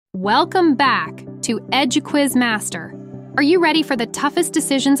Welcome back to EduQuizMaster. Are you ready for the toughest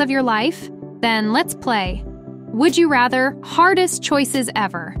decisions of your life? Then let's play. Would you rather? Hardest choices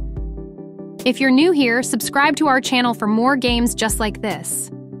ever. If you're new here, subscribe to our channel for more games just like this.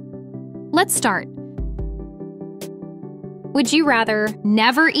 Let's start. Would you rather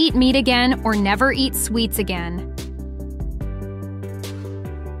never eat meat again or never eat sweets again?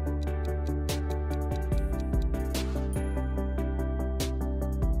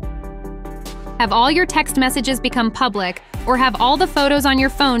 Have all your text messages become public, or have all the photos on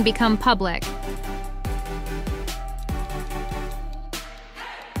your phone become public?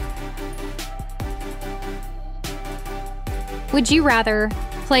 Would you rather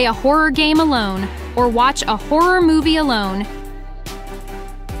play a horror game alone or watch a horror movie alone?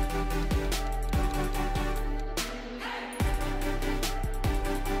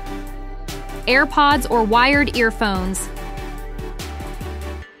 AirPods or wired earphones?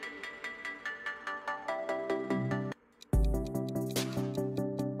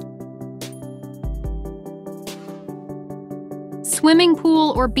 Swimming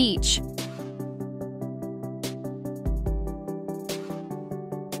pool or beach?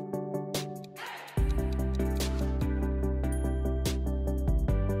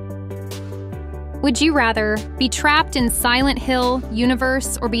 Would you rather be trapped in Silent Hill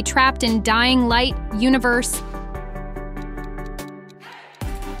universe or be trapped in Dying Light universe?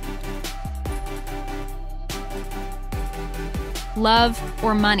 Love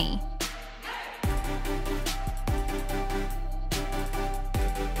or money?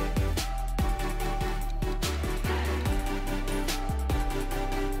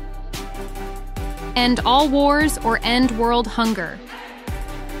 End all wars or end world hunger?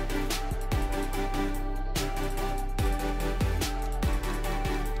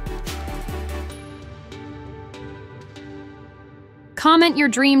 Comment your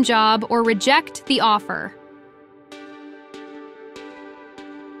dream job or reject the offer.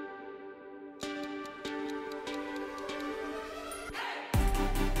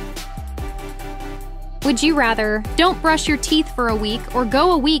 Would you rather don't brush your teeth for a week or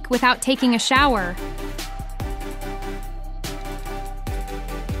go a week without taking a shower?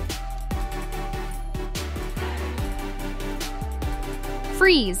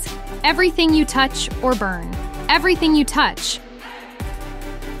 Freeze. Everything you touch or burn. Everything you touch.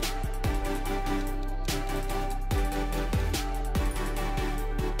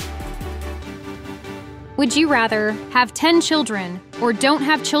 Would you rather have 10 children or don't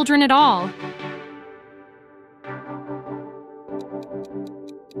have children at all?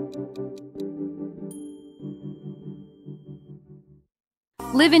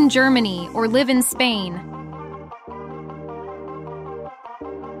 Live in Germany or live in Spain?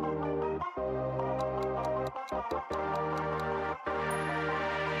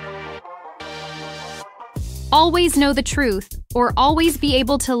 Always know the truth or always be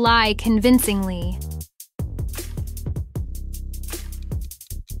able to lie convincingly?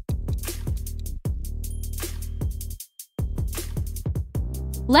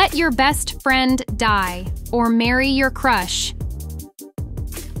 Let your best friend die or marry your crush?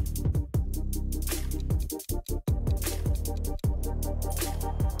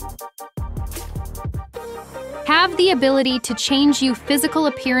 Have the ability to change your physical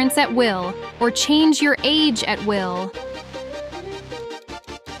appearance at will or change your age at will?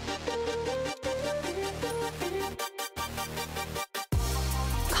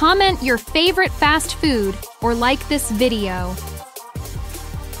 Comment your favorite fast food or like this video.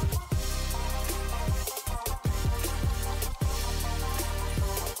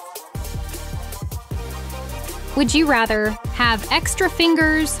 Would you rather have extra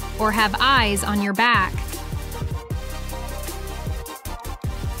fingers or have eyes on your back?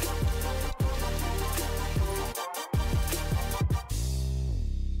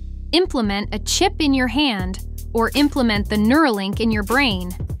 Implement a chip in your hand or implement the Neuralink in your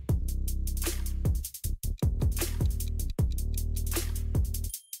brain?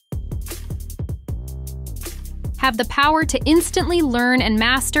 Have the power to instantly learn and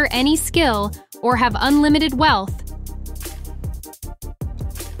master any skill or have unlimited wealth?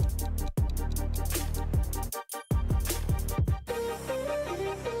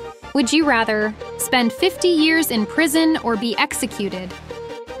 Would you rather spend 50 years in prison or be executed?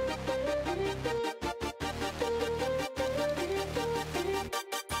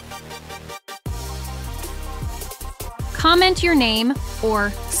 Comment your name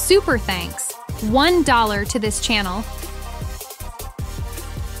or super thanks, $1 to this channel.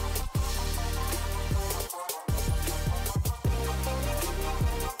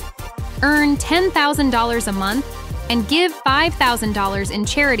 Earn $10,000 a month and give $5,000 in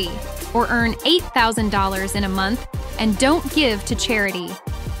charity, or earn $8,000 in a month and don't give to charity?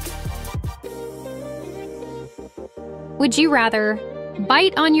 Would you rather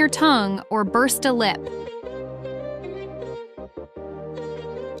bite on your tongue or burst a lip?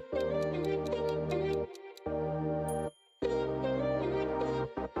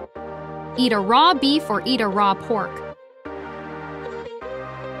 Eat a raw beef or eat a raw pork?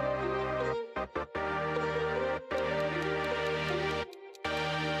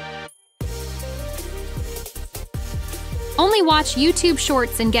 Only watch YouTube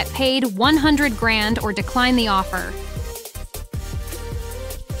Shorts and get paid 100 grand or decline the offer.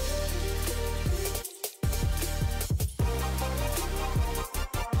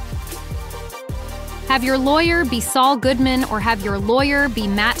 Have your lawyer be Saul Goodman or have your lawyer be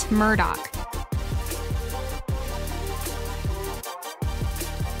Matt Murdock?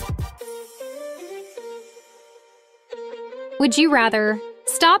 Would you rather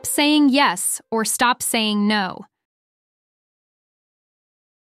stop saying yes or stop saying no?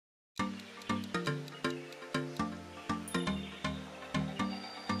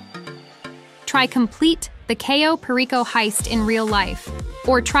 Try complete the Cayo Perico heist in real life,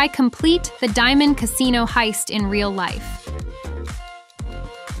 or try complete the Diamond Casino heist in real life.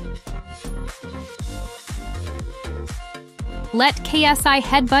 Let KSI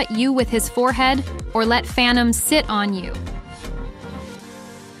headbutt you with his forehead, or let Phantom sit on you.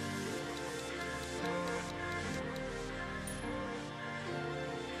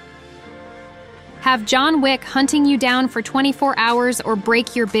 Have John Wick hunting you down for 24 hours or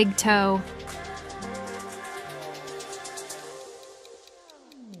break your big toe?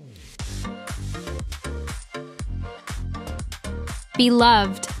 Be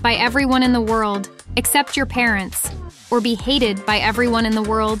loved by everyone in the world except your parents, or be hated by everyone in the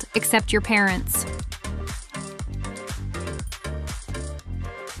world except your parents.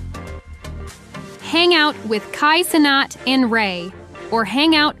 Hang out with Kai Cenat and Ray, or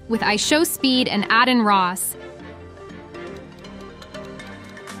hang out with IShowSpeed and Adin Ross.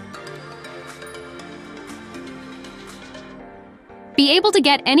 Be able to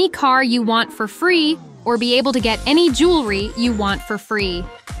get any car you want for free, or be able to get any jewelry you want for free.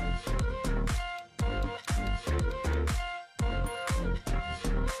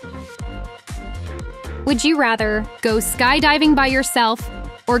 Would you rather go skydiving by yourself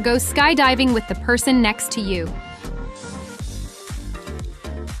or go skydiving with the person next to you?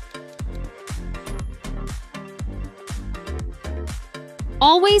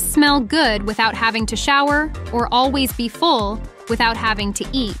 Always smell good without having to shower, or always be full without having to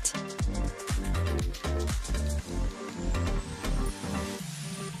eat?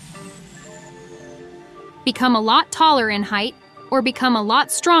 Become a lot taller in height, or become a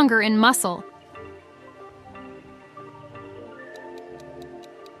lot stronger in muscle?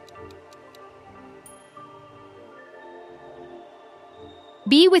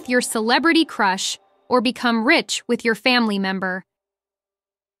 Be with your celebrity crush, or become rich with your family member?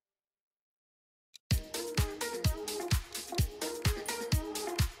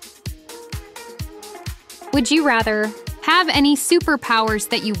 Would you rather have any superpowers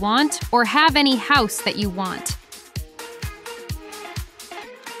that you want or have any house that you want?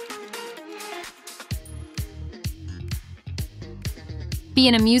 Be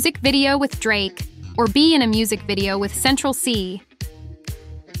in a music video with Drake or be in a music video with Central C?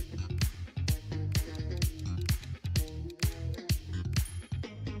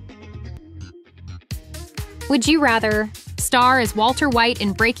 Would you rather star as Walter White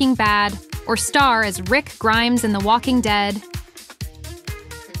in Breaking Bad or star as Rick Grimes in The Walking Dead?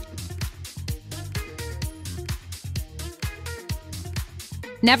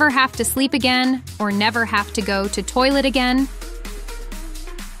 Never have to sleep again or never have to go to toilet again?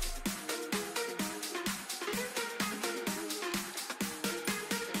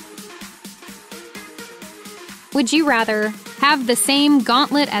 Would you rather have the same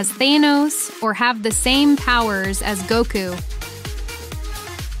gauntlet as Thanos or have the same powers as Goku?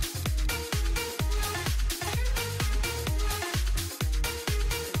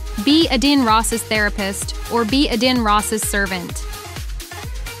 Be Adin Ross's therapist or be Adin Ross's servant?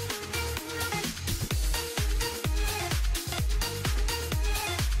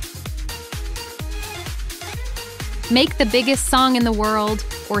 Make the biggest song in the world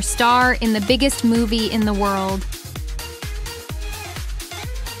or star in the biggest movie in the world?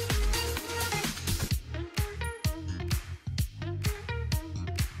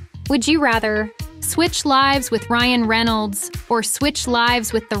 Would you rather switch lives with Ryan Reynolds or switch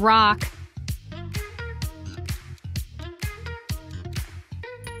lives with The Rock?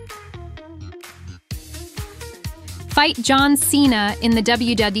 fight John Cena in the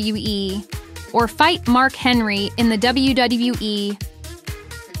WWE, or fight Mark Henry in the WWE?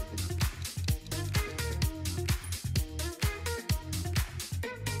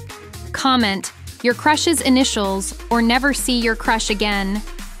 Comment your crush's initials or never see your crush again.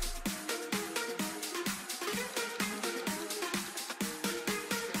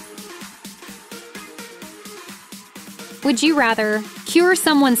 Would you rather cure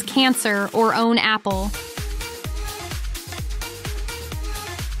someone's cancer or own Apple?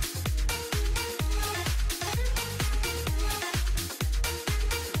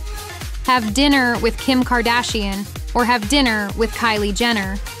 Have dinner with Kim Kardashian or have dinner with Kylie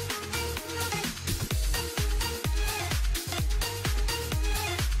Jenner?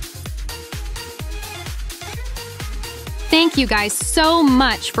 Thank you guys so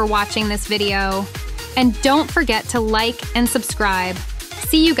much for watching this video. And don't forget to like and subscribe.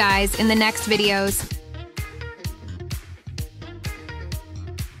 See you guys in the next videos.